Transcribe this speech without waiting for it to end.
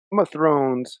Game of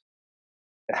Thrones,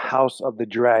 The House of the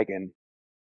Dragon,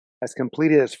 has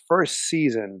completed its first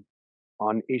season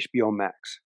on HBO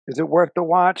Max. Is it worth the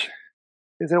watch?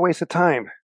 Is it a waste of time?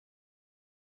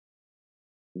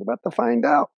 We're about to find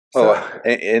out. Oh,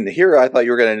 and here I thought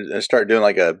you were going to start doing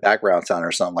like a background sound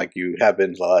or something like you have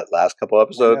been the last couple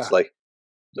episodes. Yeah. Like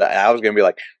I was going to be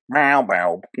like, meow,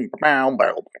 meow, meow,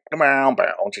 meow, meow,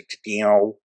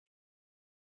 meow,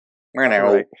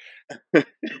 Right.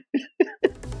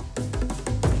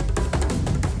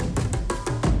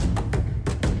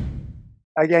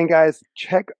 Again, guys,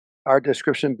 check our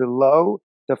description below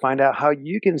to find out how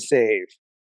you can save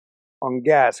on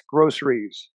gas,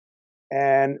 groceries,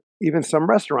 and even some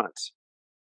restaurants.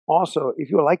 Also, if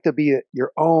you would like to be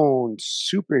your own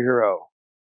superhero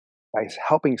by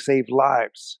helping save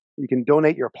lives, you can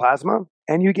donate your plasma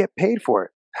and you get paid for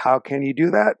it. How can you do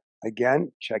that?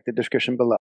 Again, check the description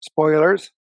below.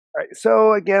 Spoilers. All right,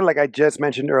 so again, like I just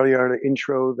mentioned earlier in the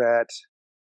intro, that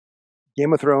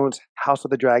Game of Thrones, House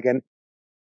of the Dragon,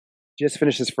 just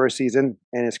finished its first season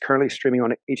and is currently streaming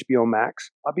on HBO Max.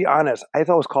 I'll be honest, I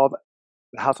thought it was called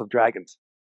The House of Dragons,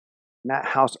 not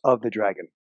House of the Dragon.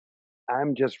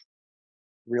 I'm just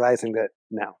realizing that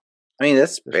now. I mean,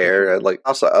 that's fair. Like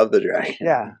House of the Dragon.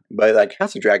 Yeah. But like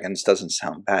House of Dragons doesn't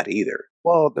sound bad either.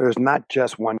 Well, there's not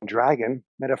just one dragon,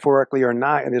 metaphorically or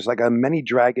not, and there's like many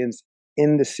dragons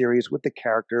in the series with the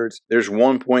characters. There's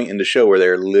one point in the show where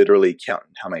they're literally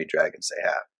counting how many dragons they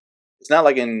have. It's not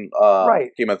like in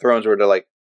Game of Thrones where they're like,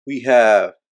 we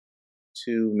have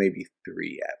 2, maybe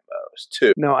 3 at most.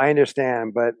 2. No, I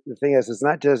understand, but the thing is, it's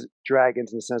not just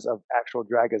dragons in the sense of actual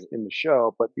dragons in the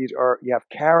show, but you have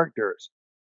characters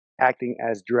acting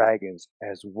as dragons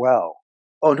as well.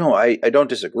 Oh no, I don't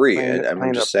disagree.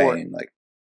 I'm just saying, like,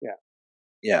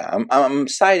 yeah, I'm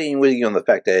siding with you on the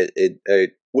fact that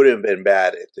it wouldn't have been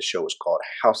bad if the show was called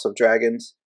House of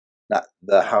Dragons, not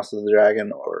The House of the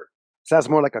Dragon. Or sounds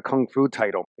more like a kung fu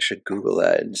title. I should Google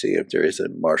that and see if there is a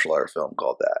martial art film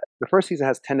called that. The first season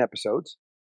has 10 episodes.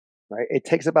 Right, it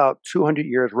takes about 200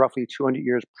 years, roughly 200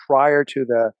 years prior to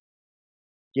the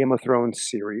Game of Thrones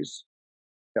series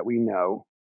that we know.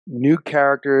 New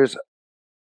characters,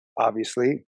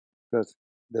 obviously, because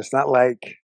it's not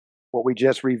like what we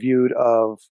just reviewed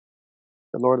of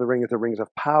The Lord of the Rings of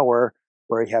Power,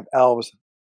 where you have elves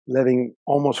living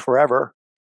almost forever,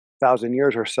 1,000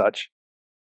 years or such.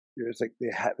 It's like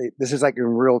this is like in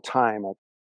real time, like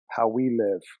how we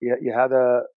live. You have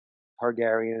the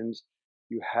Targaryens.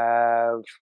 You have...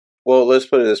 Well, let's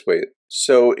put it this way.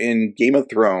 So in Game of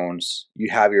Thrones, you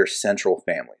have your central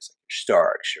families, like your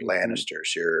Starks, your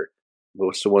Lannisters, your...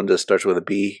 What's the one that starts with a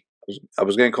B? I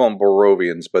was going to call them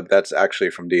Borovians, but that's actually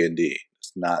from D&D.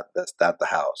 That's not the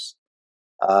house.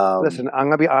 Listen, I'm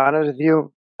going to be honest with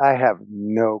you. I have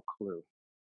no clue.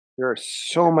 There are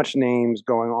so much names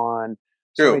going on.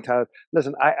 So many titles.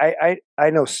 Listen, I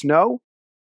know Snow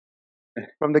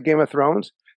from the Game of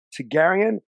Thrones.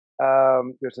 Targaryen.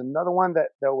 There's another one that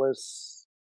was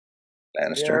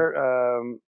Lannister.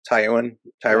 Tywin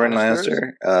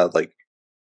Lannister. Like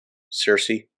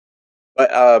Cersei.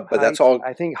 But that's all.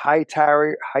 I think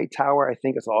Hightower. I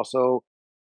think is also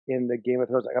in the Game of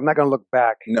Thrones. I'm not going to look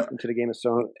back into the Game of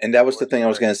Thrones. And that was the thing I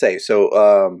was going to say.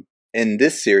 So in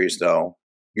this series, though,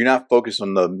 you're not focused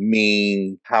on the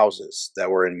main houses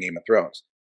that were in Game of Thrones.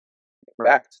 In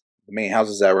fact, the main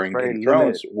houses that were in Game of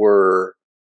Thrones were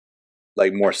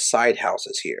like more side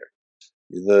houses here.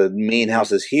 The main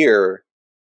houses here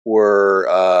were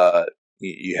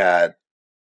you had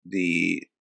the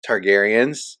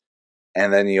Targaryens,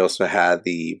 and then you also had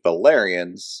the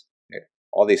Valerians.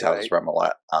 All these houses run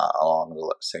along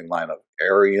the same line of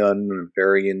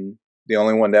Varian. The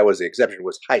only one that was the exception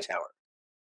was Hightower.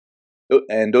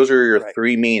 And those are your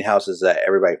 3 main houses that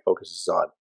everybody focuses on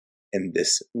in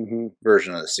this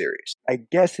version of the series. I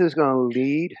guess who's going to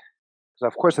lead?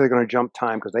 Because of course they're going to jump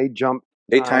time because they jump.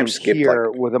 They time skip here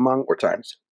like with among 4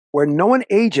 times where no one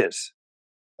ages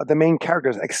of the main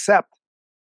characters except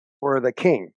for the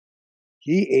king.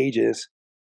 He ages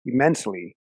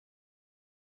immensely.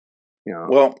 You know,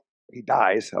 well, he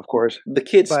dies, of course. The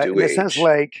kids but do in age. a sense,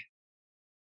 like,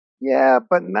 yeah,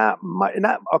 but not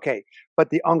okay. But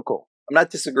the uncle. I'm not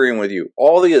disagreeing with you.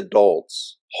 All the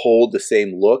adults hold the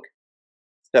same look,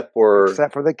 except for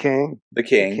the king. The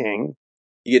king.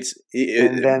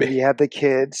 And then you have the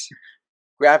kids.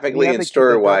 Graphically and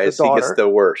story-wise, he gets the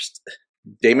worst.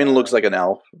 Daemon looks like an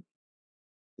elf.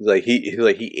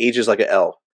 He ages like an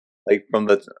elf. Like from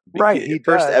the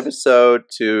first episode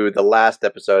to the last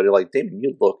episode, you're like, Daemon,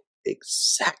 you look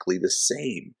exactly the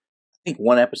same. I think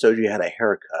one episode you had a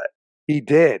haircut. He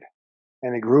did,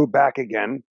 and it grew back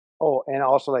again. Oh, and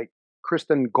also like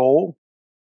Kristen Cole,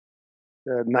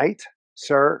 the knight,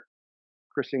 Sir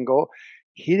Christian Cole.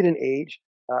 He didn't age.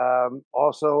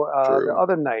 Also, the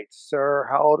other knight, Sir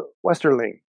Harold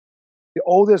Westerling, the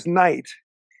oldest knight,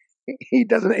 he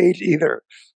doesn't age either.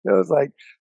 It was like,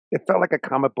 it felt like a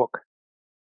comic book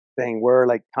thing where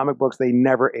like comic books, they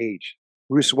never age.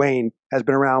 Bruce Wayne has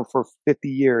been around for 50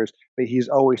 years, but he's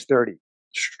always 30.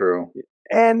 It's true.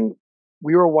 And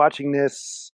we were watching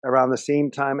this around the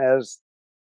same time as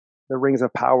the Rings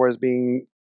of Power is being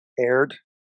aired,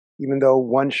 even though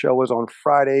one show was on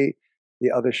Friday,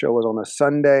 the other show was on a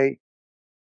Sunday.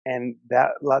 And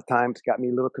that a lot of times got me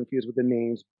a little confused with the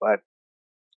names, but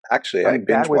actually, I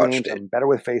binge watched it. I'm better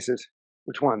with faces.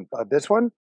 Which one? This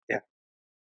one? Yeah.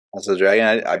 House of the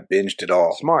Dragon. I binged it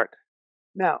all. Smart.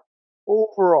 Now,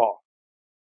 overall,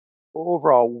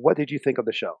 what did you think of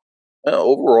the show?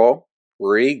 Overall,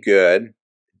 pretty good.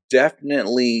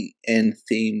 Definitely in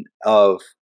theme of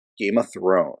Game of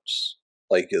Thrones,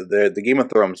 like the Game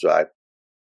of Thrones vibe.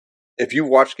 If you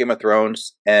watch Game of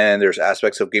Thrones and there's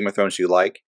aspects of Game of Thrones you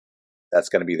like, that's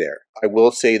going to be there. I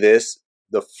will say this: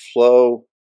 the flow.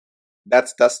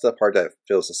 That's the part that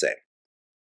feels the same.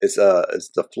 It's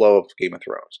the flow of Game of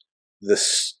Thrones. The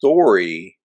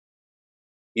story,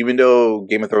 even though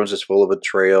Game of Thrones is full of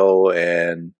betrayal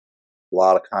and a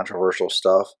lot of controversial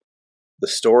stuff, the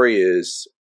story is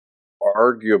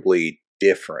arguably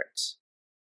different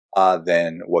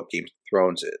than what Game of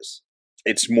Thrones is.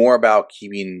 It's more about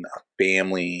keeping a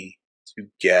family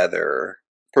together.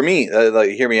 For me, like,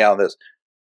 hear me out on this.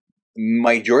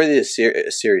 Majority of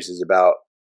the series is about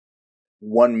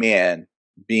one man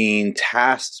being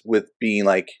tasked with being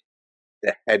like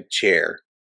the head chair,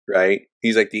 right?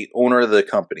 He's like the owner of the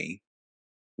company.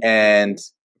 And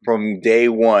from day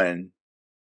one,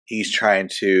 he's trying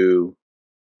to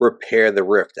repair the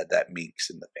rift that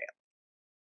makes in the family.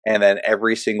 And then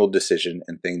every single decision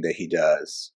and thing that he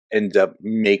does ends up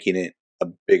making it a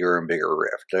bigger and bigger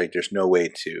rift. Like, there's no way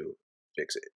to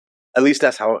fix it. At least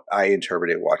that's how I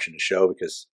interpreted watching the show,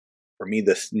 because for me,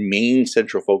 the main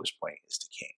central focus point is the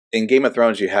king. In Game of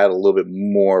Thrones, you had a little bit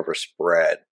more of a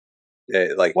spread.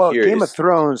 Game of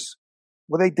Thrones,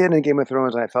 what they did in Game of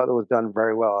Thrones, and I thought it was done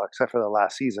very well, except for the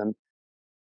last season,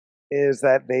 is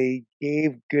that they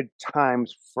gave good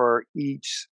times for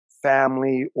each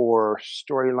family or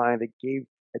storyline. They gave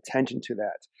attention to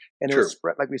that. And It was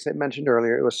spread, like we mentioned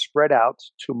earlier, it was spread out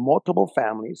to multiple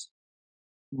families,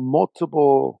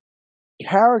 multiple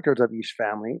characters of each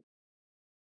family.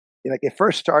 Like, it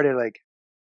first started like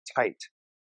tight.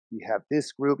 You have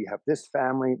this group, you have this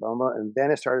family, blah, blah, and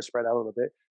then it started to spread out a little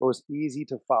bit. It was easy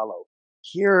to follow.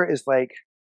 Here is like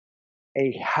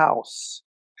a House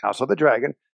of the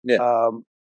Dragon,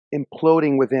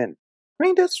 imploding within. I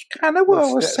mean, that's kind of what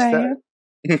I was saying.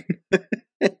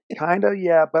 Kind of,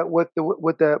 yeah, but with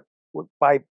the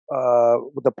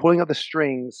pulling of the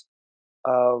strings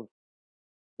of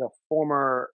the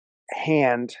former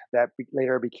hand that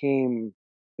later became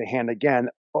the hand again,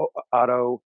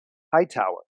 Otto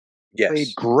Hightower. Yes.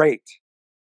 Played great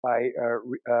by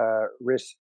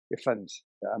Rhys Ifans.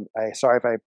 Sorry if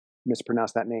I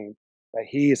mispronounced that name, but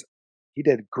he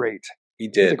did great. He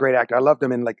did. He's a great actor. I loved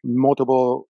him in like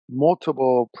multiple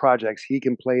projects. He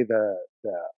can play the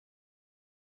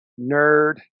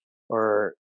nerd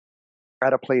or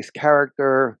out of place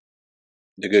character,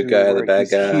 the good guy, the bad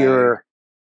guy. Here.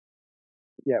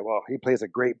 Yeah, well, he plays a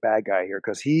great bad guy here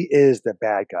because he is the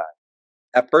bad guy.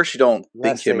 At first, you don't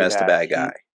think him as the bad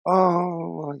guy.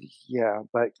 Yeah,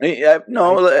 but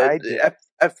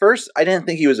at first, I didn't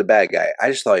think he was a bad guy.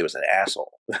 I just thought he was an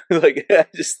asshole. Like, I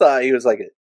just thought he was like a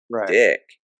dick.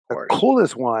 The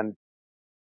coolest one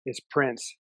is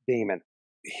Prince Daemon.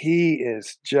 He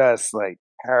is just like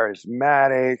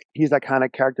charismatic. He's that kind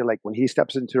of character, like when he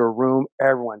steps into a room,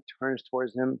 everyone turns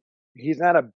towards him. He's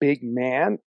not a big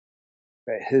man,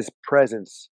 but his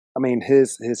presence,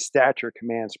 his stature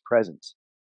commands presence.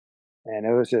 And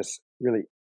it was just really,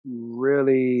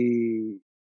 really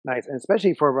nice. And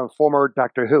especially for a former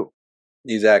Doctor Who.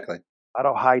 Exactly.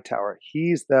 Otto Hightower.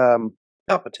 He's the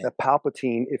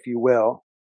Palpatine, if you will,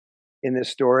 in this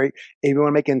story. If you want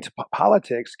to make it into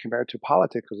politics, compared to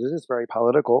politics, because this is very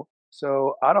political.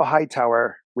 So Otto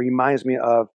Hightower reminds me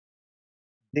of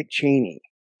Dick Cheney,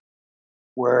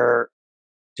 where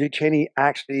Dick Cheney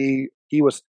actually, he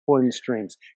was pulling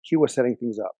strings. He was setting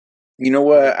things up. You know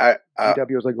what?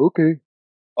 DW was like, okay.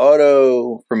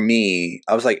 Otto, for me,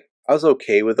 I was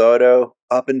okay with Otto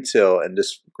up until, and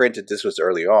granted, this was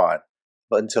early on,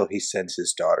 but until he sends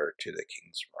his daughter to the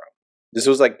king's room. This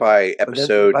was like by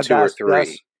episode 2 or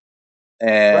 3.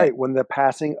 And right, when the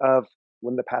passing of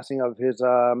his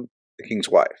the king's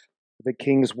wife. the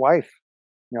king's wife,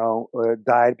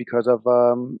 died because of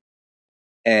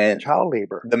and child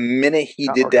labor. The minute he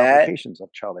did that, complications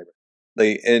of child labor.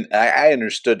 And I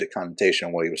understood the connotation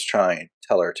of what he was trying to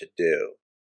tell her to do,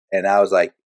 and I was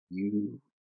like, "You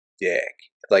dick!"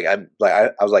 I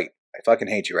was like, "I fucking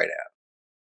hate you right now."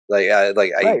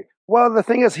 Right. Well, the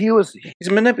thing is, he's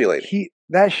manipulating.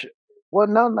 Well,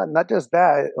 no, not just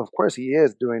that. Of course, he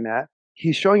is doing that.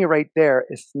 He's showing you right there.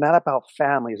 It's not about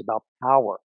family. It's about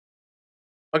power.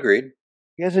 Agreed.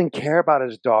 He doesn't care about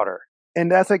his daughter. And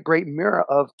that's a great mirror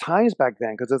of times back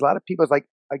then. Because there's a lot of people,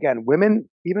 again, women,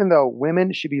 even though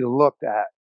women should be looked at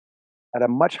a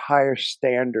much higher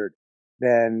standard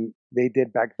than they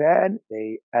did back then,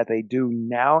 as they do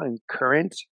now in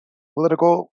current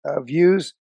political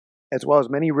views, as well as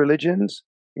many religions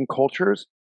and cultures.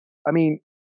 I mean,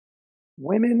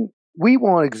 women, we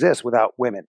won't exist without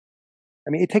women. I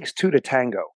mean, it takes two to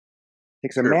tango. It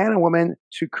takes a man and a woman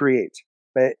to create.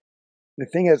 But the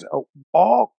thing is,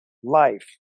 all life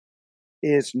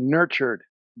is nurtured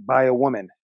by a woman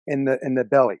in the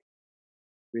belly.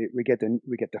 We get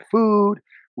the food,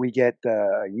 we get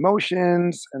the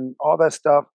emotions and all that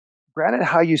stuff. Granted,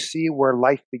 how you see where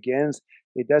life begins,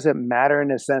 it doesn't matter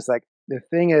in a sense. Like, the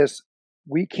thing is,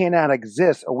 we cannot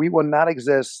exist, or we will not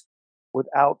exist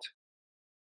without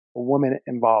a woman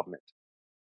involvement.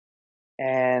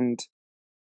 And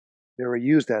they were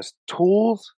used as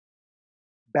tools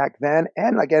back then,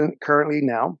 and again, currently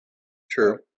now.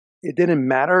 True. It didn't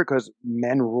matter because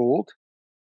men ruled,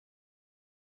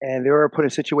 and they were put in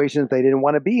situations they didn't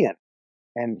want to be in.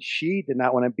 And she did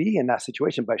not want to be in that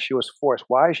situation, but she was forced.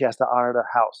 Why? She has to honor the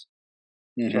house.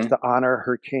 Mm-hmm. She has to honor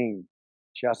her king.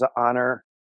 She has to honor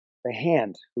the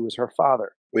hand, who is her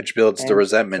father. Which builds the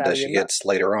resentment that she gets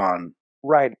later on.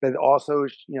 Right. But also,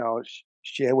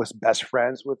 she was best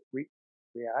friends with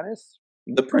Rhaenys.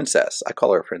 The princess. I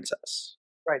call her princess.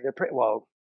 Right. Well,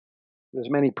 there's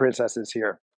many princesses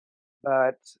here.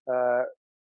 But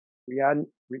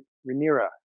Rhaenyra.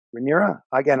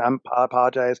 Again, I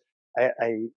apologize.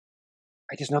 I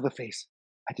just know the face.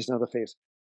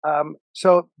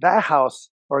 So that house,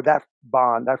 or that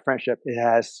bond, that friendship, it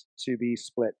has to be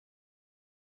split.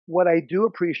 What I do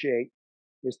appreciate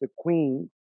is the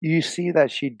queen. You see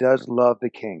that she does love the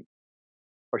king,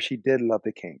 or she did love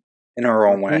the king in her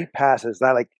own way. He passes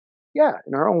that,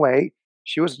 in her own way.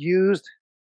 She was used.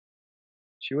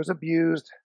 She was abused,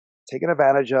 taken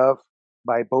advantage of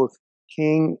by both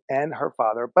king and her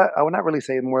father. But I would not really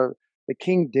say more. The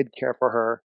king did care for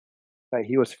her, that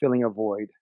he was filling a void.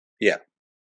 Yeah.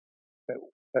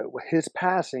 But with his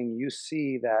passing, you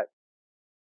see that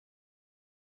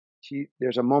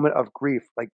there's a moment of grief,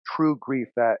 like true grief,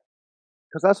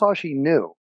 because that's all she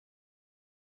knew.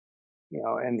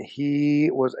 And he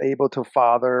was able to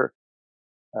father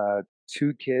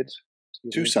two kids.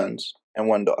 Two sons and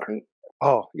one daughter.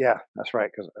 Oh, yeah, that's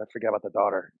right, because I forgot about the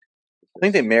daughter. I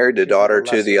think they married the daughter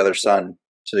to the other son,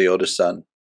 to the oldest son.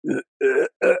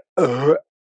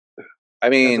 I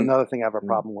mean, that's another thing I have a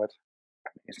problem with.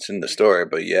 It's in the story,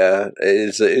 but yeah,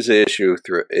 it's an issue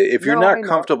through. If you're not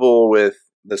comfortable with,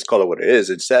 let's call it what it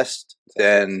is, incest,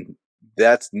 then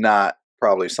that's not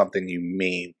probably something you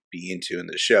may be into in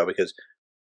the show, because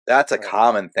that's a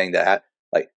common thing that,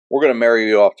 like, we're going to marry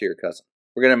you off to your cousin.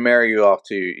 We're going to marry you off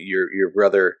to your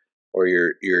brother or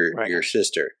your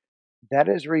sister. That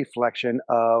is a reflection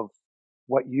of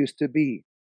what used to be.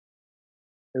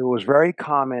 It was very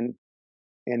common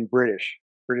in British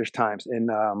times,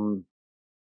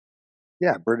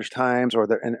 British times,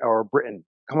 or Britain.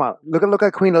 Come on, look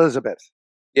at Queen Elizabeth.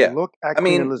 Yeah,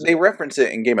 Queen Elizabeth. They reference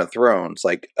it in Game of Thrones,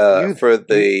 like for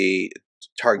the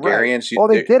Targaryens. Right.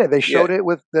 They did it. They showed it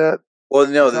with the. Well,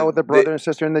 no, with the brother and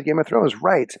sister in the Game of Thrones,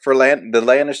 right? For the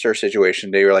Lannister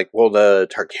situation, they were like, "Well, the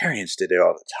Targaryens did it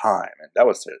all the time, and that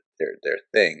was their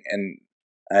thing."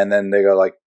 And then they go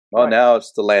like, "Well, now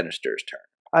it's the Lannisters' turn."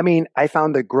 I mean, I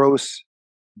found it gross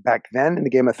back then in the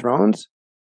Game of Thrones,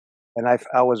 and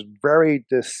I was very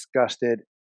disgusted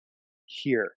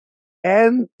here.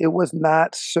 And it was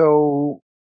not so,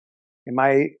 in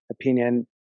my opinion,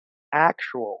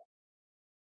 actual,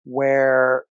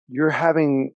 where you're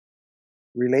having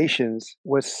relations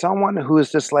with someone who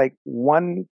is just like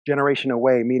one generation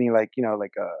away, meaning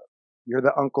you're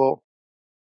the uncle,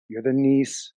 you're the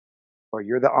niece, or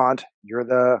you're the aunt, you're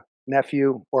the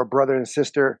nephew or brother and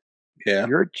sister. Yeah.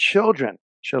 Your children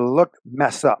should look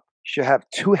mess up, should have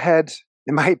two heads,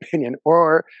 in my opinion,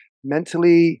 or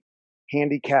mentally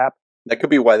handicapped. That could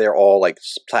be why they're all like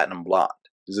platinum blonde.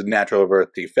 There's a natural birth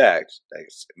defect that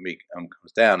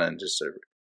comes down and just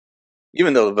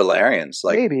even though the Valerians,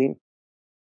 like, maybe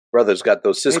brothers got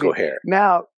those Cisco hair.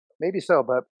 Now, maybe so.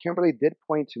 But Kimberly did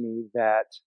point to me that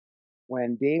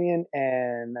when Damien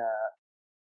and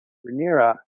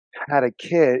Rhaenyra had a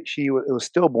kid, it was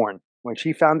stillborn. When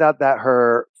she found out that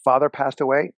her father passed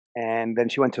away, and then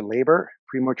she went to labor,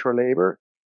 premature labor,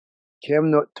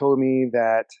 Kim told me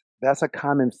that that's a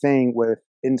common thing with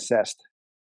incest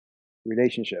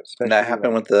relationships. And that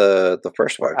happened with the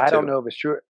first wife I too. don't know if it's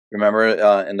true. Remember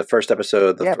in the first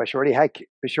episode? But she already had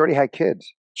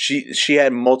kids. She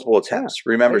had multiple attempts.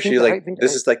 Yeah. Remember,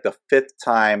 this is like the 5th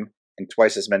time in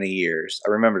twice as many years.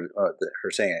 I remember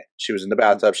her saying it. She was in the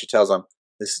bathtub. She tells him,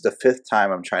 "This is the 5th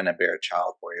time I'm trying to bear a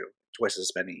child for you. Twice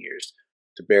as many years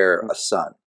to bear a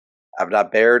son. I've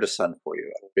not bared a son for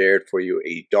you. I've bared for you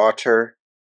a daughter,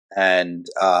 and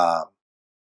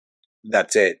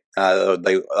that's it.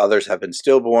 Others have been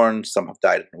stillborn. Some have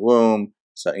died in the womb.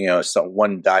 So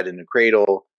one died in the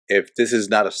cradle. If this is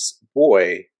not a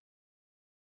boy,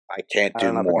 I can't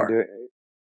do more."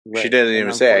 Right. She didn't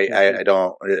even say I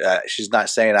don't. She's not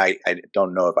saying I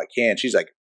don't know if I can. She's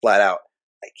like flat out,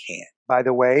 I can't. By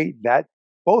the way, that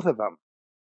both of them,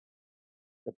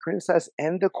 the princess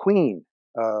and the queen,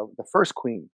 the first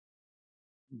queen,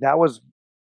 that was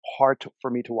hard for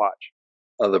me to watch.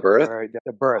 Oh, the birth?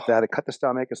 The birth. They had to cut the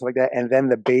stomach and stuff like that. And then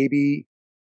the baby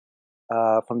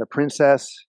from the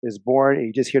princess is born, and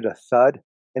you just hear the thud,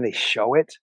 and they show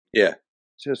it. Yeah.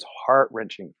 It's just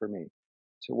heart-wrenching for me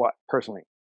to watch, personally.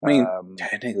 I mean,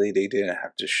 technically, they didn't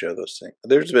have to show those things.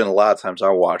 There's been a lot of times I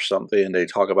watch something, and they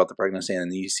talk about the pregnancy, and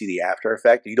then you see the after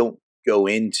effect. You don't go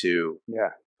into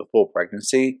the full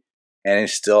pregnancy, and it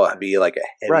still be like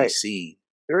a heavy scene.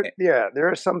 There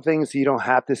are some things you don't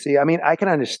have to see. I mean, I can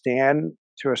understand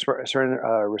to a certain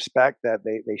respect that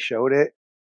they showed it,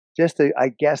 just to, I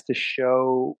guess, to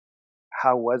show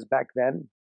how it was back then,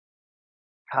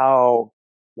 how,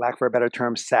 lack for a better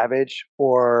term, savage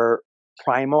or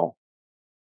primal,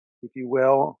 if you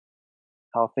will,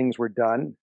 how things were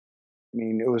done. I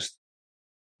mean, it was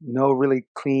no really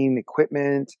clean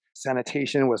equipment.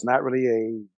 Sanitation was not really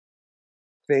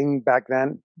a thing back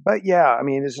then. But yeah, I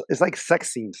mean, it's like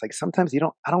sex scenes. Like sometimes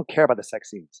I don't care about the sex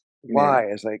scenes. Why?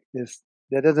 It's like this,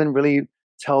 that doesn't really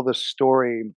tell the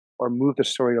story or move the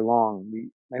story along.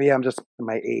 Maybe I'm just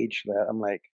my age that I'm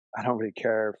like, I don't really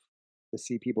care to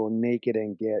see people naked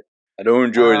and get. I don't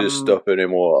enjoy this stuff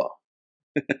anymore.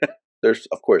 There's,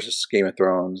 of course, it's Game of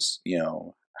Thrones,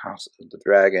 House of the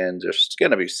Dragons. There's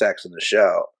going to be sex in the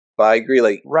show. But I agree,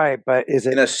 like, right, but is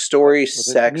it in a story,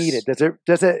 sex needed?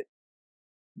 Does it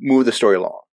move the story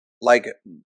along? Like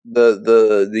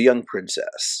the young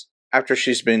princess, after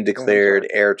she's been declared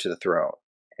heir to the throne,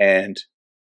 and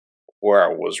where I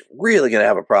was really going to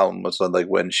have a problem was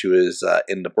when she was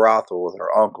in the brothel with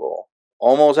her uncle.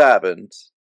 Almost happened.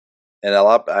 And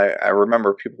I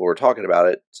remember people were talking about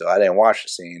it, so I didn't watch the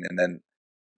scene. And then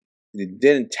it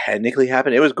didn't technically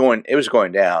happen. It was going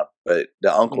down, but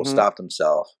the uncle stopped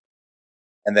himself.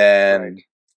 And then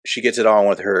she gets it on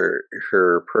with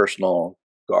her personal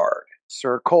guard,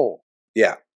 Sir Cole.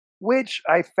 Yeah, which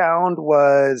I found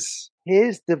was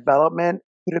his development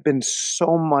could have been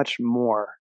so much more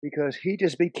because he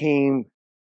just became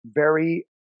very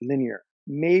linear.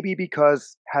 Maybe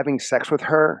because having sex with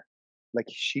her, like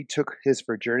she took his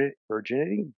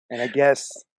virginity, and I guess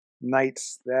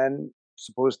knights then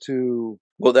supposed to.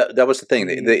 Well, that was the thing.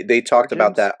 They talked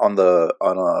about that on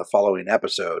a following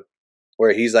episode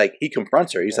where he's like, he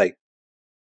confronts her. He's like,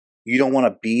 "You don't want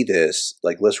to be this.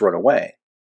 Like, let's run away."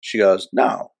 She goes, "No,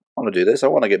 I want to do this. I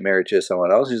want to get married to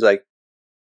someone else." He's like,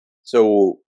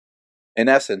 so in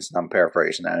essence, and I'm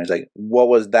paraphrasing now, he's like, "What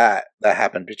was that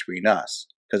happened between us?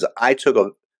 Because I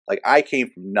came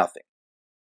from nothing.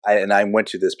 And I went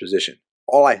to this position.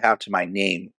 All I have to my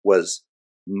name was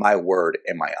my word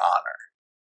and my honor.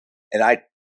 And I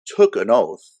took an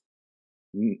oath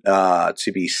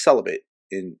to be celibate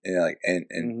and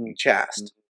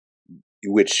chaste,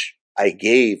 which I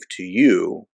gave to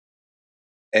you,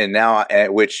 and now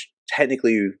which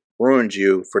technically ruined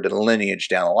you for the lineage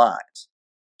down the lines.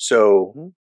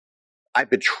 So I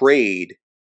betrayed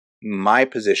my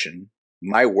position,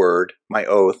 my word, my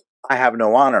oath. I have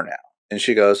no honor now." And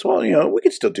she goes, "Well, we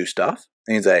can still do stuff."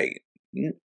 And he's like,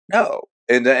 "No."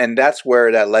 And that's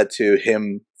where that led to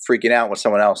him freaking out when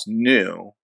someone else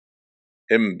knew,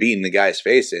 him beating the guy's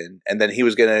face in. And then he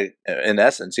was going to, in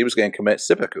essence, he was going to commit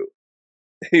seppuku.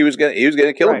 He was going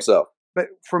to kill himself. But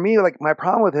for me, like, my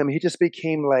problem with him, he just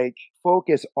became like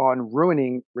focused on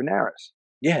ruining Rhaenyra.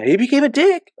 Yeah, he became a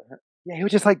dick. Yeah, he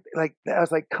was just like I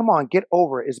was like, come on, get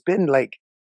over it. It's been like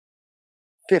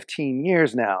 15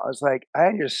 years now. It's like, I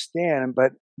understand,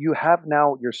 but you're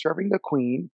serving the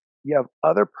queen. You have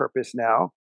other purpose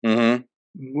now. Mm-hmm.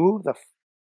 Move the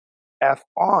F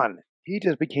on. He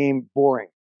just became boring.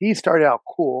 He started out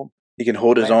cool. He can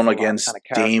hold his own against kind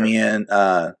of Damien.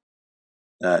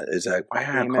 Is that why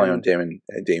am I calling him Damon?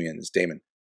 Damien is Damon.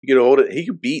 He could hold it. He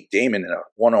could beat Damon in a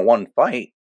one-on-one fight.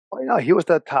 Well, no, he was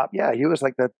the top. Yeah, he was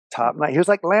like the top knight. He was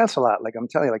like Lancelot, like I'm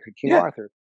telling you, like King Arthur.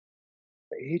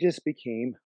 But he just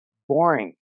became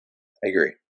boring. I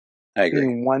agree.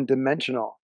 Being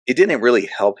one-dimensional. It didn't really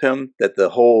help him that the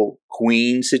whole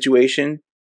queen situation,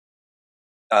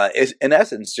 is in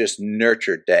essence just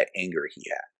nurtured that anger he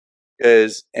had.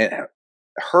 Because in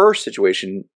her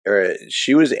situation,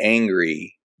 she was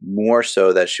angry more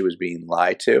so that she was being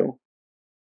lied to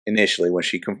initially when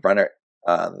she confronted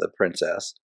the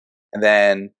princess. And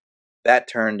then that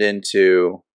turned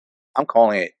into, I'm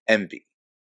calling it envy.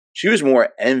 She was more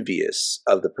envious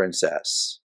of the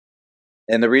princess.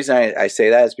 And the reason I say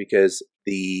that is because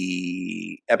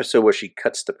the episode where she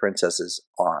cuts the princess's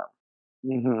arm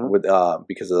with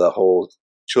because of the whole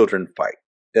children fight,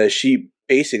 she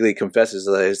basically confesses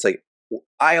that it's like,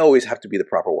 I always have to be the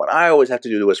proper one. I always have to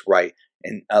do what's right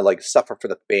and like suffer for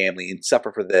the family and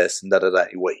suffer for this and da da da.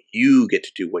 What you get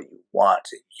to do what you want.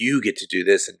 And you get to do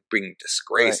this and bring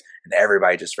disgrace, and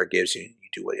everybody just forgives you and you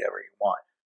do whatever you want.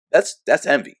 That's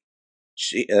envy.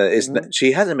 She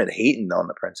she hasn't been hating on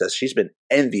the princess. She's been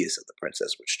envious of the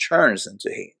princess, which turns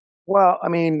into hate. Well, I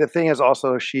mean, the thing is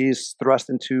also she's thrust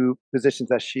into positions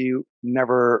that she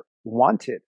never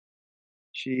wanted.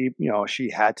 She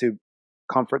had to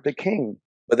comfort the king.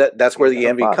 But that's where the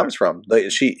envy comes from.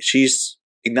 Like she's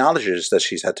acknowledges that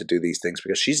she's had to do these things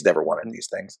because she's never wanted these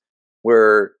things.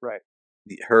 Where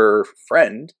her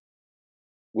friend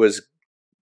was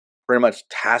pretty much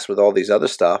tasked with all these other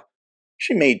stuff.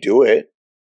 She may do it,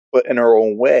 but in her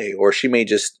own way, or she may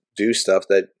just do stuff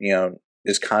that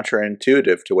is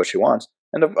counterintuitive to what she wants.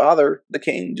 And the father, the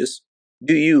king, just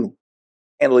do you,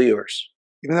 handle yours.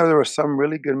 Even though there were some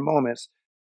really good moments,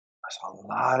 there's a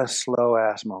lot of slow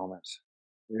ass moments.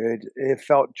 It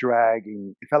felt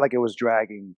dragging. It felt like it was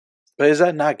dragging. But is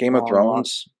that not Game of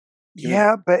Thrones?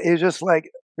 Yeah, but it's just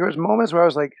like there was moments where I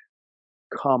was like,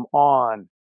 "Come on!"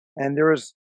 And there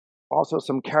was also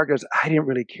some characters I didn't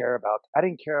really care about. I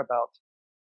didn't care about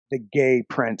the gay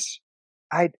prince.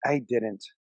 I didn't.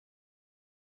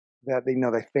 That they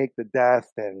faked the death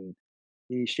and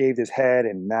he shaved his head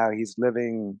and now he's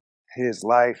living his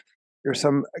life. There's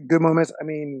some good moments. I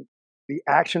mean, the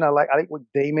action I like with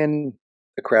Damon.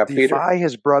 The crab feeder? Defy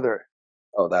his brother.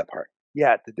 Oh, that part.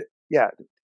 Yeah,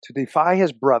 to defy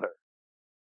his brother.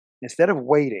 Instead of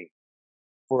waiting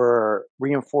for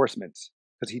reinforcements,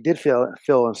 because he did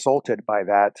feel insulted by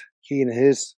that. He and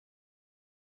his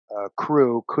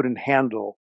crew couldn't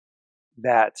handle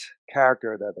that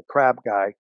character, the crab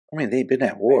guy. I mean, they've been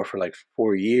at war for like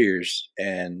 4 years,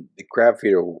 and the crab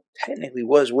feeder technically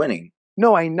was winning.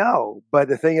 No, I know, but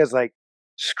the thing is, like,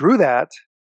 screw that.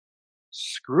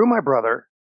 Screw my brother.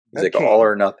 He's like all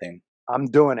or nothing. I'm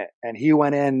doing it. And he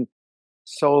went in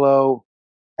solo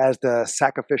as the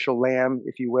sacrificial lamb,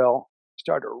 if you will.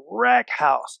 Started to wreck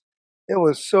house. It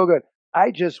was so good.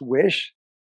 I just wish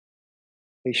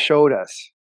they showed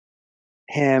us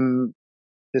him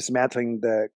dismantling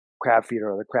the crab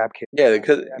feeder or the crab kid. Yeah,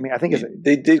 because I mean, I think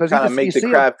they did kind of make the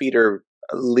crab feeder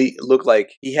look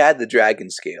like he had the dragon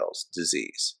scales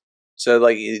disease. So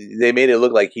like they made it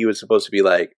look like he was supposed to be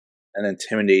like an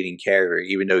intimidating character,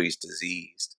 even though he's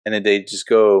diseased. And then they just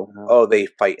go, "Oh, they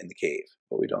fight in the cave,"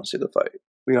 but we don't see the fight.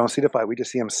 We don't see the fight. We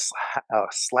just see him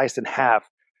sliced in half.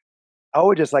 I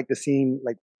would just like to see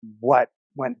like what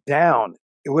went down.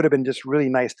 It would have been just really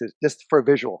nice just for a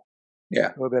visual. Yeah,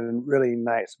 it would have been really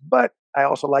nice. But I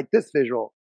also like this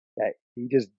visual that he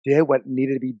just did what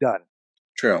needed to be done.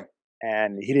 True.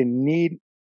 And he didn't need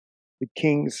the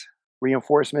king's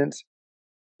reinforcements.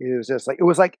 It was just like it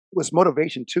was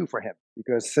motivation too for him,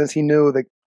 because since he knew the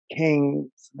king's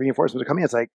reinforcements were coming,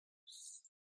 it's like,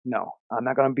 no, I'm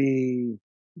not going to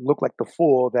look like the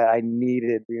fool that I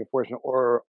needed reinforcement,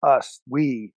 or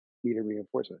we needed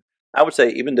reinforcement. I would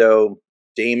say even though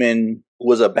Damon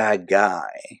was a bad guy,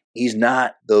 he's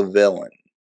not the villain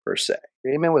per se.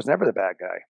 Damon was never the bad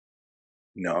guy.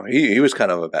 No, he was kind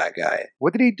of a bad guy.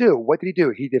 What did he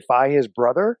do? He defied his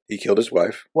brother? He killed his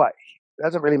wife. What? That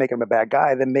doesn't really make him a bad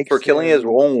guy. That makes for killing his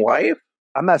own wife?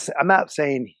 I'm not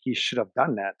saying he should have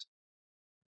done that,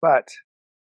 but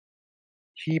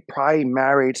he probably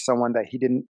married someone that he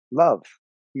didn't love.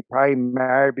 He probably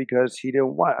married because he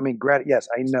didn't want. I mean, yes,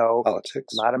 I know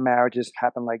politics. A lot of marriages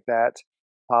happen like that,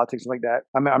 politics like that.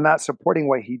 I mean, I'm not supporting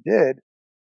what he did,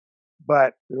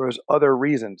 but there was other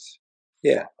reasons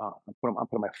Yeah, I'm putting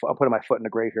my foot in the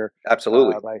grave here.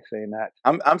 absolutely. By saying that.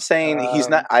 I'm saying he's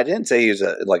not. I didn't say he's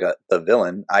the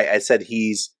villain. I said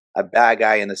he's a bad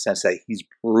guy in the sense that he's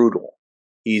brutal.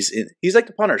 He's like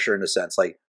the Punisher in the sense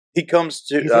like he comes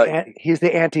to. He's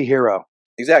the anti-hero.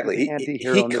 Exactly.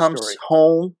 He comes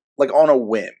home like on a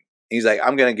whim. He's like,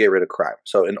 I'm gonna get rid of crime.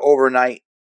 So an overnight,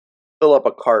 fill up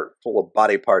a cart full of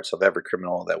body parts of every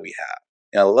criminal that we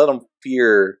have. Let them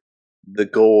fear the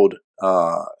gold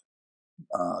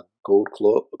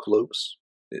cloaks.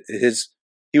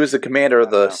 He was the commander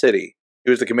of the city. He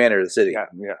was the commander of the city.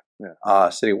 Yeah.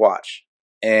 City Watch,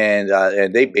 and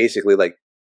they basically like,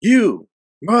 you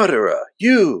murderer,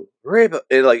 you rape.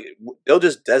 Like they'll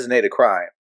just designate a crime,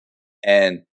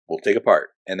 and we'll take a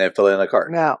part, and then fill it in a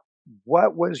cart. Now,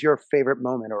 what was your favorite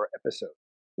moment or episode?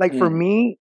 Like for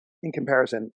me, in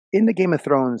comparison, in the Game of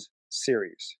Thrones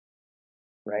series,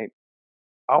 right?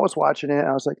 I was watching it.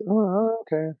 I was like, oh,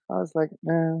 okay. I was like,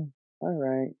 all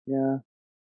right, yeah.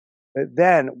 But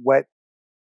then what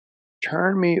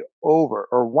turned me over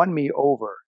or won me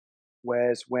over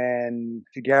was when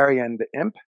Targaryen, the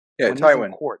imp, when he's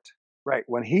in court. Right.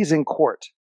 When he's in court,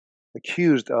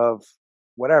 accused of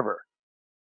whatever.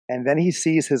 And then he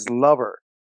sees his lover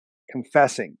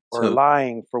confessing or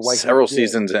lying for what several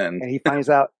seasons in. And he finds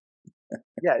out,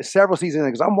 several seasons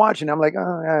in. Because I'm watching, I'm like,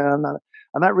 I'm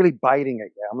not really biting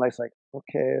it yet. I'm like,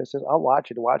 okay, I'll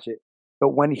watch it. But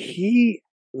when he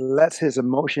lets his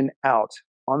emotion out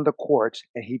on the court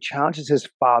and he challenges his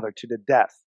father to the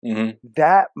death,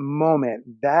 that moment,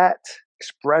 that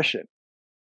expression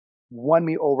won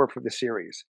me over for the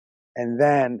series. And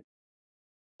then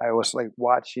I was like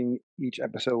watching each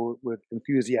episode with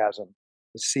enthusiasm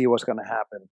to see what's going to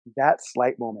happen. That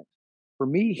slight moment for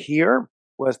me here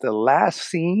was the last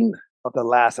scene of the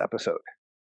last episode.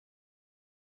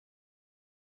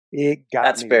 It got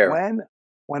That's me. fair.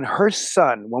 When her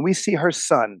son, when we see her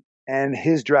son and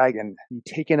his dragon be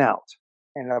taken out,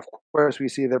 and of course we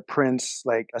see the prince,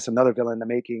 like that's another villain in the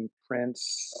making.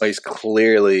 Prince. Oh, he's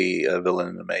clearly a villain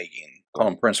in the making. Call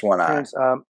him Prince One Eye.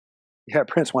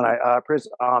 Prince One Eye. Prince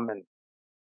Aemon.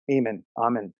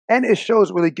 And it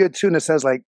shows really good too. And it says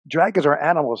like dragons are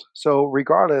animals, so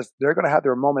regardless, they're going to have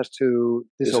their moments to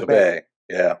disobey.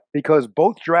 Yeah, because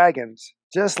both dragons,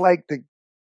 just like the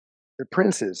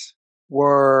princes,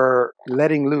 were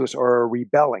letting loose or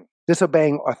rebelling,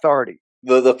 disobeying authority.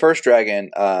 The first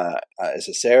dragon is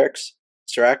a Syrax.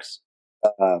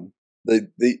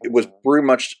 It was pretty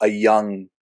much a young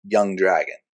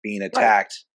dragon being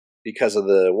attacked because of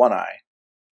the One Eye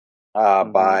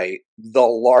by the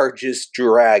largest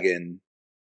dragon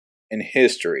in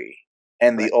history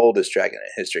and the oldest dragon in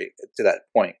history. To that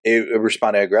point, it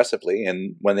responded aggressively,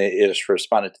 and when it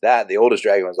responded to that, the oldest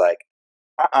dragon was like,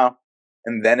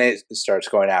 and then it starts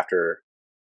going after her,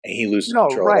 and he loses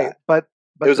control of that. But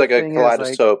it was like a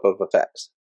kaleidoscope of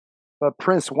effects. But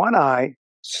Prince One Eye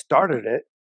started it.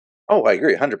 Oh, I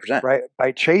agree, 100%. Right,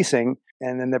 by chasing,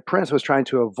 and then the prince was trying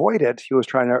to avoid it. He was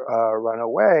trying to run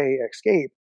away,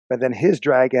 escape, but then his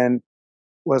dragon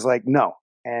was like, no,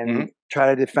 and try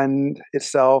to defend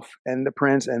itself and the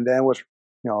prince, and then was,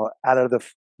 out of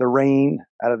the rain,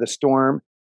 out of the storm,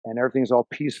 and everything's all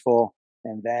peaceful,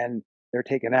 and then they're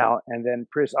taken out, and then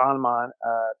Prince Aemon,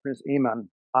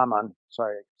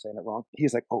 sorry, I'm saying it wrong.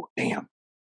 He's like, oh damn.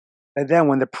 And then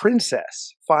when the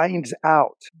princess finds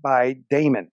out by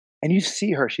Daemon, and you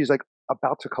see her, she's like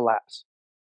about to collapse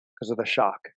because of the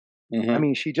shock. I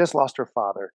mean, she just lost her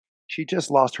father. She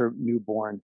just lost her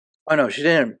newborn. Oh no, she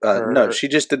didn't. No, she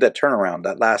just did that turnaround.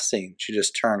 That last scene, she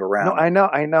just turned around. No,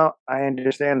 I know, I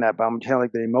understand that, but I'm telling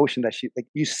the emotion that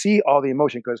you see all the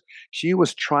emotion because she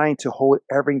was trying to hold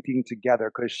everything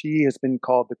together because she has been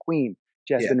called the queen.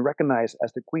 She has been recognized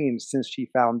as the queen since she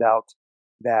found out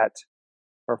that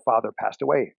her father passed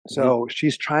away. So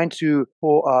she's trying to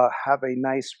have a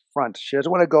nice front. She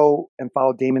doesn't want to go and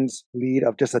follow Daemon's lead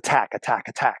of just attack.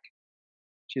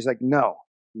 She's like, no,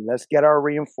 let's get our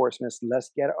reinforcements.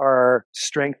 Let's get our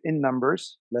strength in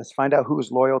numbers. Let's find out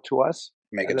who's loyal to us.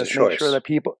 Make a choice.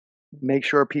 Make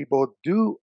sure people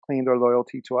do claim their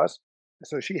loyalty to us.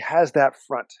 So she has that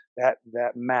front, that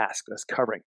mask that's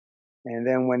covering. And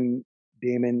then when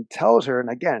Daemon tells her, and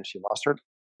again, she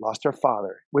lost her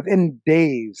father. Within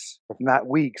days, if not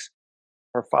weeks,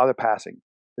 her father passing,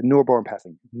 the newborn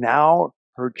passing. Now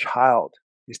her child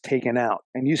is taken out.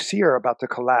 And you see her about to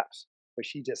collapse, but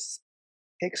she just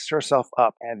picks herself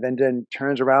up and then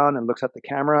turns around and looks at the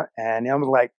camera. And I was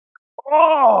like,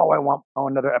 oh, I want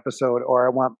another episode, or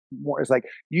I want more. It's like,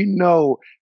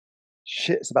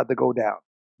 shit's about to go down.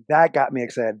 That got me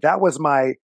excited. That was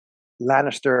my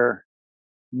Lannister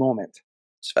moment.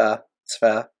 It's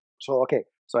fair. So okay,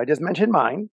 so I just mentioned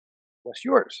mine. What's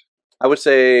yours? I would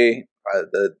say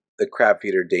the crab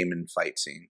feeder Damon fight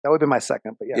scene. That would be my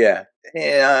second, but yeah.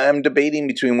 Yeah, I'm debating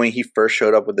between when he first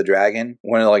showed up with the dragon,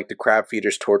 when like the crab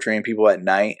feeder's torturing people at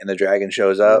night, and the dragon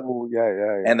shows up. Ooh,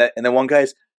 yeah. And the one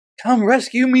guy's, "Come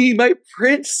rescue me, my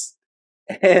prince!"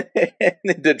 And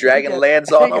the dragon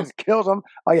lands on him, kills him.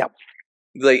 Oh yeah,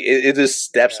 like it just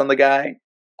steps on the guy.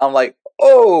 I'm like,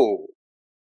 oh,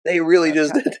 they really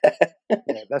just did that.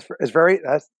 Yeah,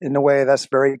 that's in a way that's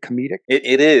very comedic.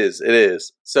 It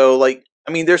is. So like,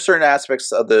 I mean, there's certain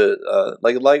aspects of the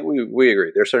like we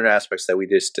agree. There's certain aspects that we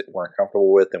just weren't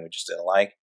comfortable with and we just didn't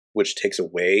like, which takes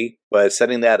away. But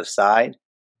setting that aside,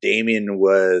 Damien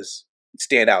was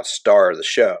standout star of the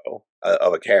show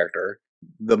of a character.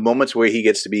 The moments where he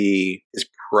gets to be, his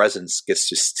presence gets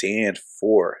to stand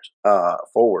forward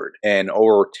and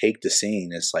overtake the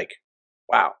scene is like,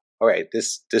 wow. All right,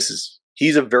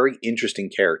 he's a very interesting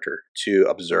character to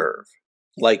observe.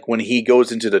 Like when he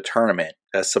goes into the tournament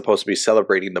that's supposed to be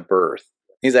celebrating the birth,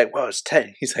 he's like, "Well, it's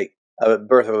 10." He's like, "A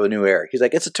birth of a new era." He's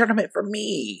like, "It's a tournament for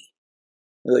me."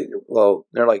 They're like, well,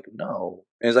 they're like, "No,"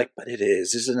 and he's like, "But it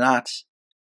is it not?"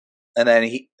 And then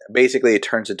it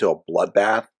turns into a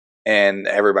bloodbath, and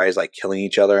everybody's like killing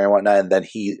each other and whatnot. And then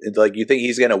you think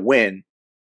he's gonna win,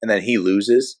 and then he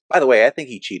loses. By the way, I think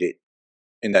he cheated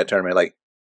in that tournament. Like,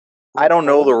 I don't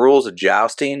know the rules of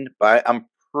jousting, but I'm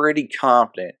pretty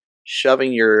confident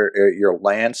shoving your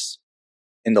lance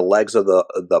in the legs of the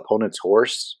opponent's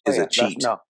horse is a cheat.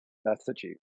 That's a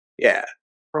cheat. Yeah.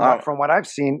 From what I've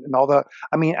seen and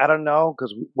I don't know,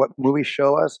 because what movies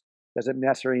show us doesn't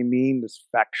necessarily mean it's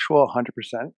factual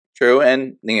 100%. True,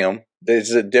 and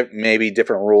there's maybe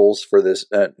different rules for this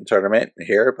tournament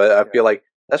here, but I feel like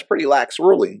that's pretty lax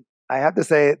ruling. I have to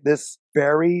say, this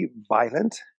very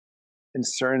violent in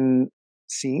certain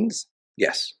scenes.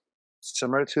 Yes.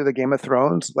 Similar to the Game of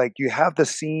Thrones. Like you have the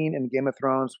scene in Game of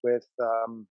Thrones with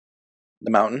the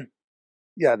mountain.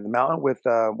 Yeah, the mountain with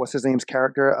what's his name's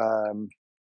character?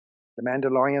 The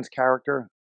Mandalorian's character.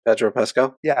 Pedro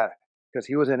Pascal? Yeah, because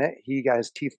he was in it. He got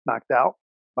his teeth knocked out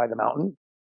by the mountain.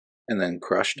 And then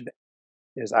crushed.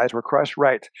 His eyes were crushed,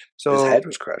 right. So his head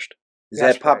was crushed. His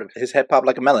head popped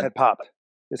like a melon.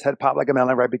 His head popped like a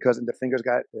melon, right? Because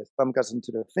his thumb got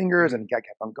into the fingers, and the guy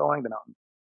kept on going. The mountain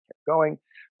kept going.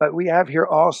 But we have here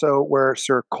also where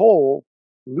Sir Cole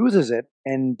loses it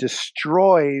and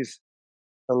destroys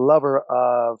the lover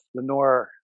of Lenore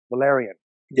Valerian.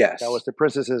 Yes, that was the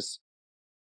princess's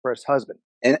first husband.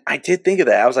 And I did think of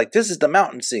that. I was like, "This is the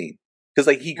mountain scene," because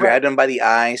like he grabbed him by the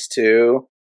eyes too,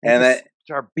 and then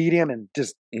started beat him and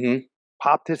just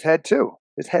popped his head too.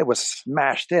 His head was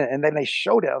smashed in, and then they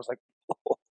showed it. I was like,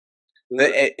 "Oh."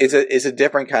 It's a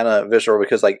different kind of visual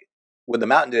because like when the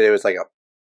mountain did it was like a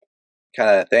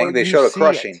kind of thing. They showed a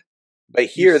crushing, but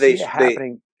here they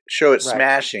show it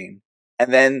smashing,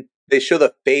 and then they show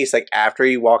the face like after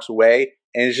he walks away,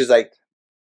 and it's just like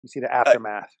you see the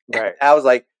aftermath. Right. I was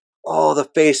like, oh, the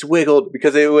face wiggled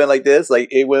because it went like this. Like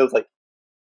it was like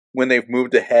when they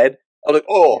moved the head. I was like,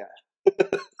 oh.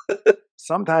 Yeah.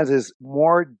 Sometimes it's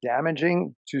more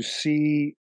damaging to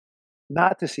see,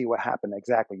 not to see what happened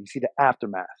exactly. You see the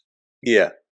aftermath. Yeah.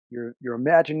 Your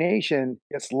imagination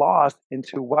gets lost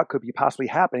into what could be possibly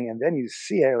happening, and then you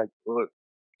see it like, ugh.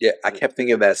 Yeah, I kept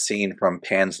thinking of that scene from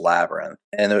Pan's Labyrinth,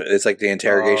 and it's like the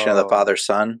interrogation of the father's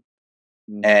son,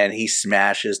 and he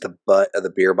smashes the butt of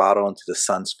the beer bottle into the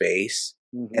son's face,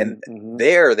 and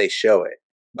there they show it.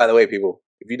 By the way, people,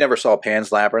 if you never saw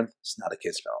Pan's Labyrinth, it's not a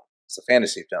kids' film; it's a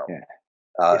fantasy film.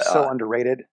 Yeah. It's so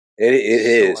underrated. It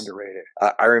is so underrated.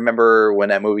 I remember when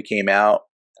that movie came out.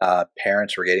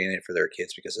 Parents were getting it for their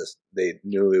kids because they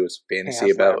knew it was fantasy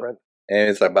about, and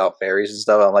it's about fairies and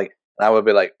stuff. I'm like, and I would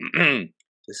be like,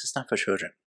 this is not for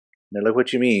children. And they're like,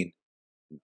 what you mean?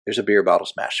 There's a beer bottle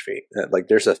smash scene. Like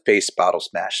there's a face bottle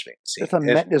smash scene.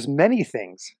 There's many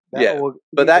things.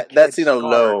 But that scene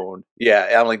alone,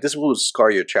 I'm like, this will scar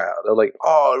your child. They're like,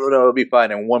 oh no, it'll be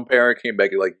fine. And one parent came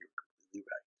back and like, you're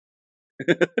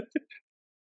right.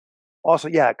 Also,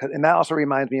 and that also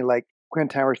reminds me, like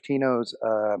Quentin Tarantino's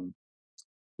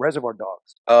Reservoir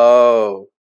Dogs. Oh,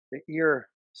 the ear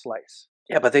slice.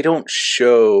 Yeah, but they don't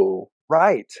show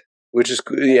which is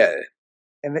cool. Yeah.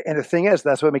 And the thing is,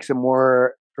 that's what makes it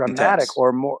more dramatic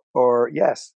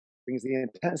brings the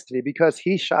intensity, because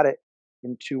he shot it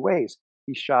in two ways.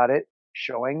 He shot it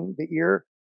showing the ear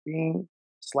being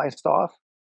sliced off,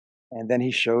 and then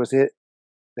he films it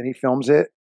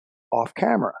off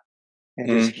camera and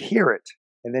just hear it.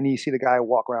 And then you see the guy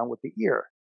walk around with the ear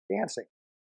dancing.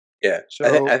 Yeah.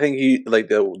 So I think he, like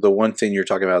the one thing you're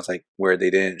talking about is like where they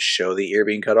didn't show the ear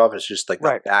being cut off. It's just like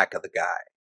the back of the guy.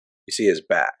 You see his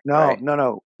back. No, right?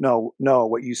 no.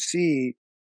 What you see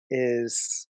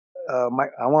is I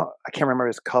can't remember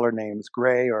his color name. It's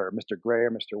Gray or Mr. Gray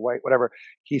or Mr. White, whatever.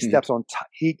 He steps on top.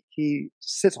 He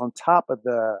sits on top of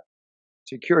the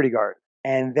security guard,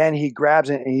 and then he grabs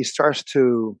it and he starts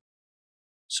to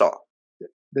Saw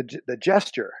the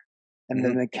gesture, and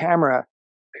then the camera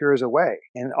peers away,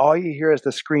 and all you hear is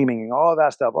the screaming and all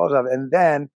that stuff, and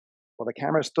then while the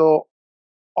camera's still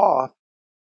off,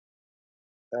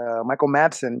 Michael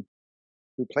Madsen,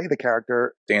 who played the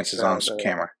character, dances on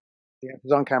camera.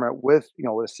 Dances on camera with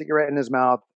with a cigarette in his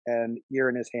mouth and ear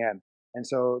in his hand, and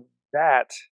so that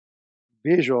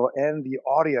visual and the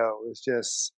audio is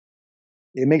just.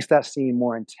 It makes that scene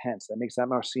more intense. That makes that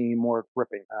scene more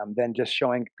gripping than just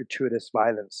showing gratuitous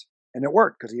violence. And it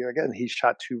worked because he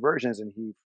shot two versions and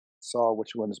he saw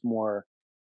which one is more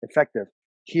effective.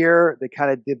 Here, they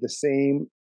kind of did the same,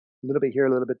 a little bit here,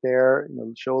 a little bit there,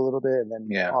 show a little bit, and then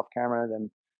off camera. Then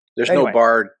there's no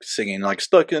bard singing like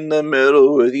 "Stuck in the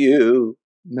Middle with You."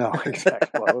 No,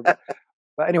 exactly.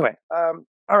 But anyway, all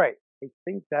right. I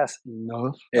think that's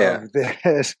enough of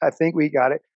this. I think we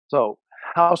got it. So,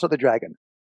 House of the Dragon,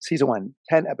 season 1,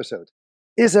 10 episodes.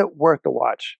 Is it worth the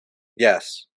watch?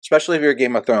 Yes, especially if you're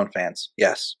Game of Thrones fans.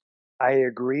 Yes, I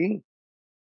agree.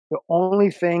 The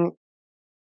only thing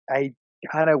I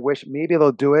kind of wish maybe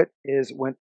they'll do it is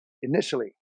when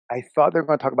initially I thought they were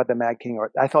going to talk about the Mad King,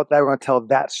 or I thought they were going to tell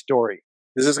that story.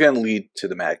 This is going to lead to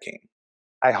the Mad King.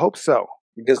 I hope so.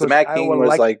 Because the Mad King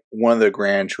was like one of the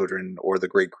grandchildren or the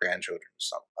great grandchildren or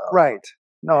something. Right.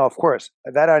 No, of course.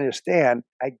 That I understand.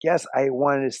 I guess I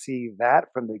wanted to see that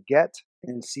from the get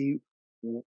and see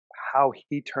how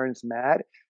he turns mad.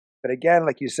 But again,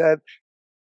 like you said,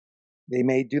 they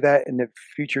may do that in the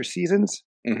future seasons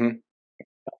up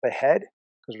ahead.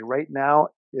 Because right now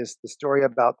is the story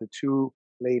about the two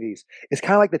ladies. It's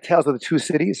kind of like the tales of the two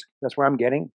cities. That's where I'm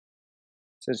getting.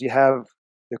 Since you have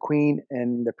the queen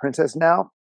and the princess now,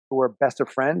 who are best of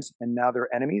friends, and now they're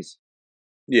enemies.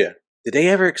 Yeah. Did they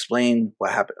ever explain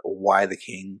what happened, why the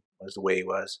king was the way he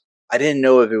was? I didn't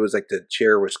know if it was like the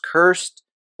chair was cursed,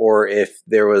 or if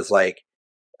there was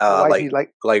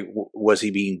was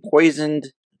he being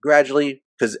poisoned gradually?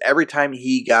 Because every time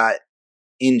he got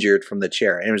injured from the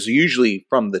chair, and it was usually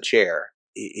from the chair,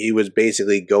 he was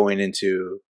basically going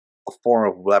into a form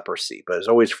of leprosy, but it's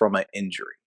always from an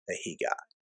injury that he got.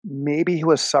 Maybe he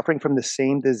was suffering from the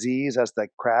same disease as the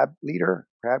crab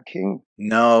king.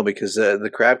 No, because the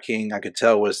crab king, I could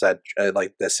tell, was that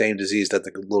like the same disease that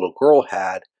the little girl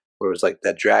had, where it was like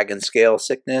that dragon scale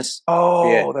sickness.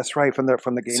 Oh, that's right, from the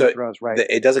Game of Thrones, right?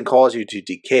 It doesn't cause you to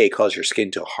decay; it causes your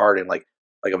skin to harden, like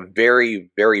a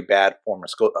very, very bad form of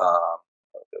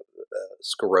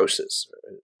sclerosis.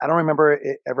 I don't remember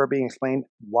it ever being explained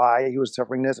why he was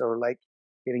suffering this, or like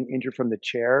getting injured from the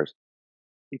chairs.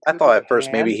 I thought at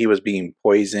first maybe he was being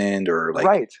poisoned or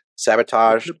like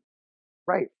sabotaged.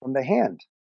 Right, from the hand.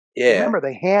 Yeah. Remember,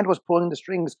 the hand was pulling the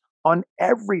strings on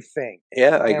everything.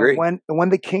 Yeah, I agree. When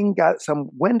the king got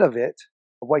some wind of it,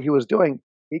 of what he was doing,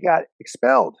 he got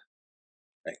expelled.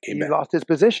 He lost his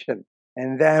position.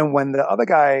 And then when the other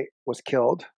guy was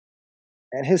killed,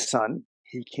 and his son,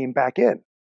 he came back in.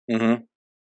 Mm-hmm.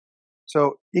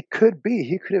 So it could be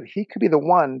he could be the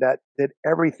one that did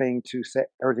everything to set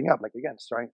everything up. Like again,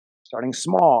 starting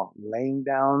small, laying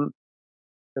down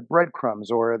the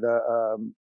breadcrumbs or the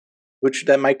which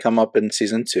that might come up in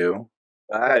season 2.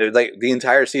 Like the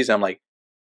entire season, I'm like,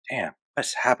 damn,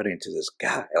 what's happening to this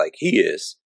guy? Like he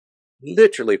is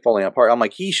literally falling apart. I'm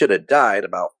like, he should have died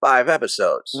about 5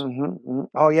 episodes.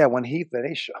 Oh yeah, when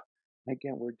they show.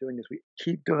 Again, we're doing this. We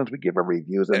keep doing this. We give our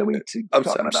reviews, and then we keep I'm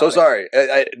so sorry.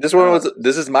 This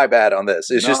is my bad on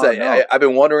this. It's just that I've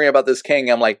been wondering about this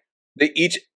king. I'm like,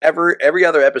 every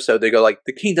other episode they go like,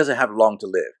 the king doesn't have long to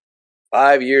live.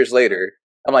 5 years later,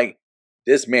 I'm like,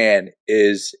 this man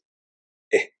is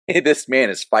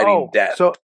fighting death.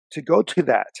 So to go to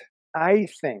that, I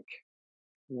think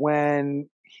when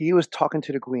he was talking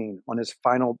to the queen on his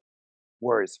final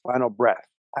words, final breath,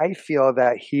 I feel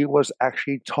that he was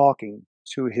actually talking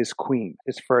to his queen,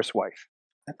 his first wife.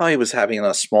 I thought he was having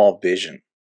a small vision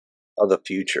of the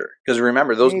future. Because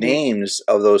remember, those names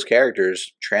of those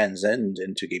characters transcend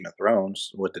into Game of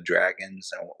Thrones with the dragons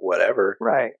and whatever.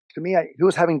 Right. To me, he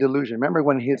was having delusion. Remember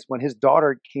when his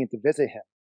daughter came to visit him?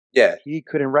 Yeah. He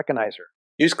couldn't recognize her.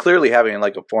 He was clearly having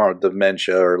like a form of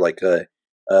dementia or like a...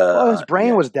 his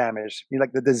brain was damaged.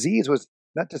 Like the disease was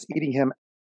not just eating him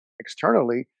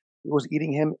externally, it was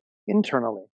eating him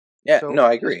internally. Yeah, no,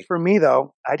 I agree. For me,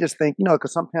 though, I just think,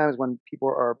 because sometimes when people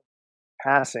are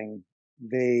passing,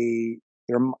 they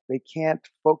can't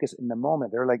focus in the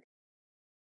moment. They're like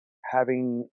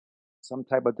having some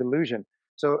type of delusion.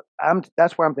 So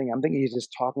that's where I'm thinking. I'm thinking he's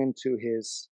just talking to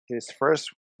his first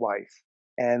wife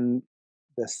and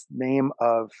the name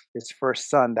of his first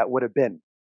son that would have been.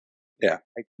 Yeah.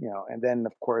 Like, and then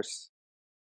of course,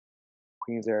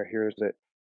 Queen's there. Here's the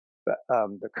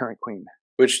current queen.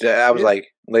 Which I was like,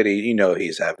 lady,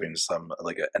 he's having some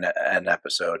like an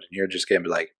episode, and you're just gonna be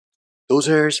like, those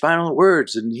are his final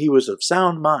words, and he was of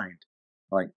sound mind.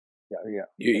 Like, yeah.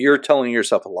 You're telling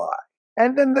yourself a lie.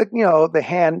 And then the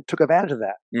hand took advantage of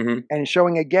that, and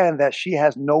showing again that she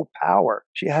has no power,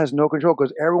 she has no control,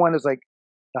 because everyone is like,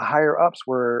 the higher ups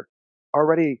were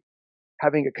already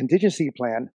having a contingency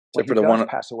plan. Except for the one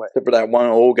pass away. Except for that one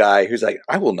old guy who's like,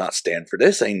 I will not stand for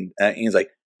this, and he's like,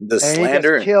 the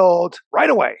slander, he gets killed right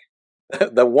away.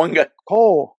 The one guy,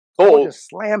 Cole just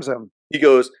slams him. He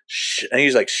goes, and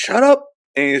he's like, shut up,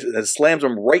 and he slams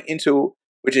him right into,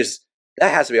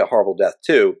 that has to be a horrible death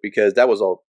too, because that was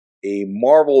a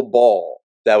marble ball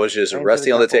that was just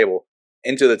resting on the table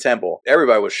into the temple.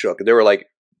 Everybody was shook. They were like,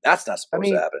 that's not supposed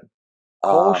to happen.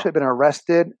 Cole should have been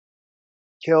arrested,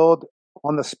 killed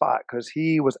on the spot, because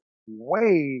he was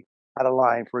way out of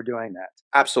line for doing that.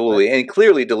 Absolutely, and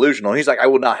clearly delusional. He's like, I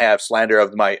will not have slander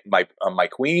of my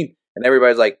queen, and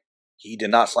everybody's like, he did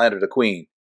not slander the queen.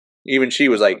 Even she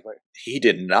was like, he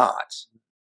did not.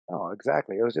 Oh,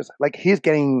 exactly. It was just like you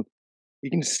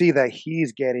can see that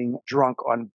he's getting drunk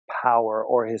on power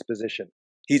or his position.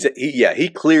 He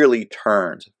clearly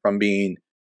turned from being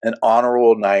an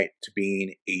honorable knight to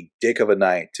being a dick of a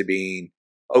knight to being,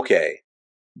 okay,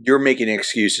 you're making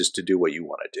excuses to do what you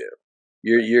want to do.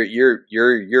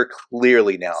 You're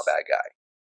clearly now a bad guy.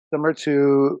 Similar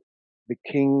to the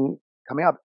king coming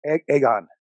up, Aegon.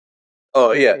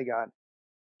 Oh yeah, Aegon.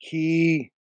 He's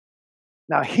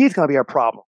going to be a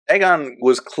problem. Aegon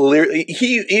was clearly,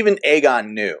 even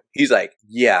Aegon knew. He's like,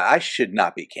 yeah, I should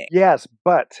not be king. Yes,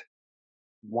 but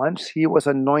once he was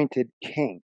anointed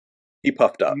king, he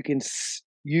puffed up. You can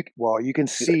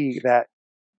see that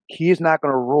he's not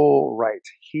going to rule right.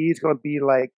 He's going to be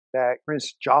like that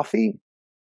Prince Joffrey.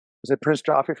 Was it Prince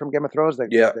Joffrey from Game of Thrones? The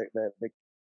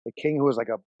king who was like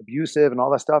abusive and all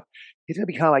that stuff. He's going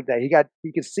to be kind of like that. You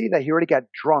can see that he already got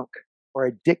drunk or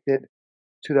addicted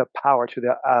to the power, to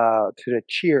the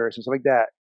cheers and stuff like that.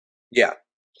 Yeah,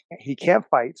 he can't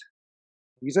fight.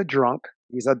 He's a drunk.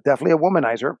 He's definitely a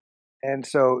womanizer, and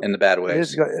so in the bad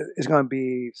ways, it's going to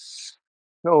be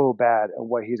so bad at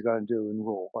what he's going to do and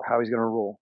rule, or how he's going to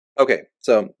rule. Okay,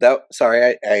 so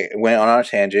I went on a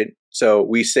tangent. So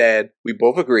we said we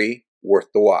both agree, worth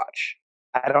the watch.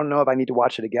 I don't know if I need to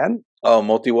watch it again. Oh,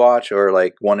 multi-watch or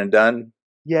like one and done?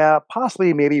 Yeah,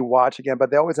 possibly maybe watch again,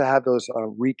 but they always have those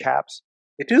recaps.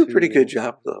 They do a pretty good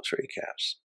job of those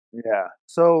recaps. Yeah.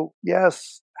 So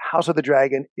yes, House of the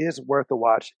Dragon is worth the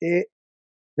watch. It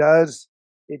does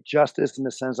it justice in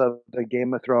the sense of the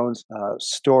Game of Thrones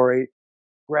story.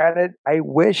 Granted, I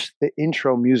wish the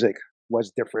intro music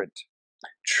was different.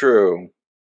 True.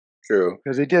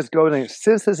 Because it just goes in,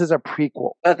 since this is a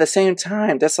prequel. But at the same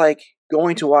time, that's like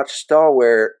going to watch Star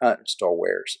Wars, and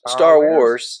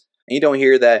you don't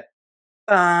hear that.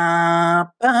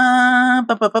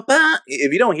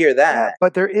 If you don't hear that. Yeah,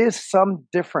 but there is some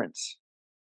difference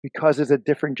because it's a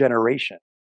different generation.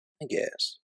 I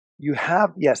guess. You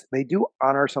have, yes, they do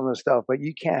honor some of the stuff, but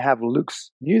you can't have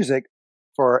Luke's music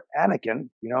for Anakin.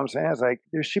 You know what I'm saying? It's like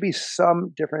there should be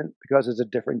some different, because it's a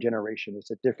different generation.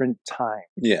 It's a different time.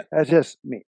 Yeah. That's just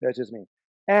me.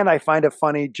 And I find it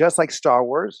funny, just like Star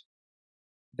Wars,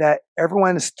 that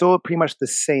everyone is still pretty much the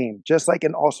same, just like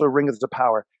in also Rings of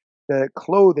Power. The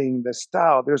clothing, the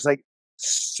style, there's like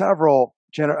several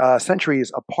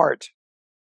centuries apart,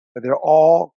 but they're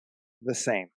all the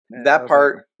same. That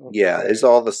part, it's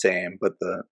all the same, but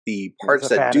the parts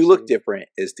that do look different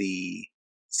is the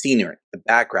scenery, the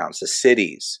backgrounds, the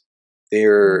cities.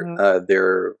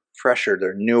 They're fresher,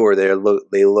 they're newer. They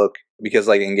look because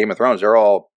like in Game of Thrones, they're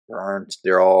all burnt,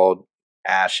 they're all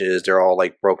ashes, they're all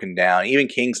like broken down. Even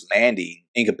King's Landing,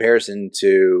 in comparison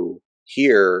to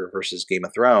here versus Game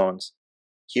of Thrones,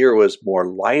 here was more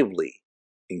lively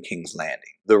in King's Landing.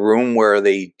 The room where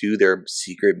they do their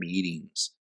secret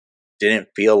meetings didn't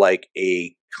feel like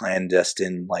a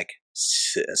clandestine, like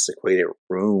secluded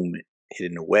room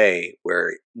hidden away,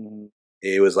 where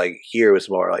it was like, here was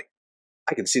more like,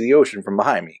 I can see the ocean from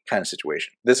behind me kind of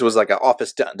situation. This was like an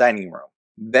office dining room.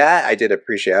 That I did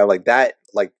appreciate. I like that,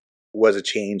 like, was a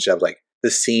change of like the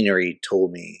scenery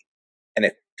told me, and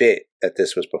it fit that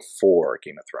this was before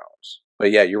Game of Thrones.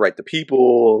 But yeah, you're right. The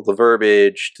people, the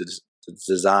verbiage, the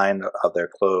design of their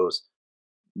clothes,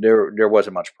 there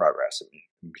wasn't much progress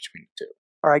in between the two.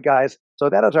 All right, guys. So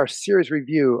that is our series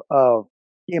review of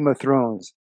Game of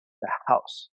Thrones. the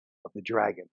house of the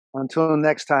dragon. Until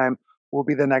next time, will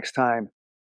be the next time.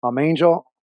 I'm Angel.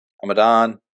 I'm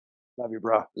Adon. Love you,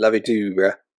 bro. Love you too,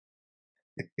 bro.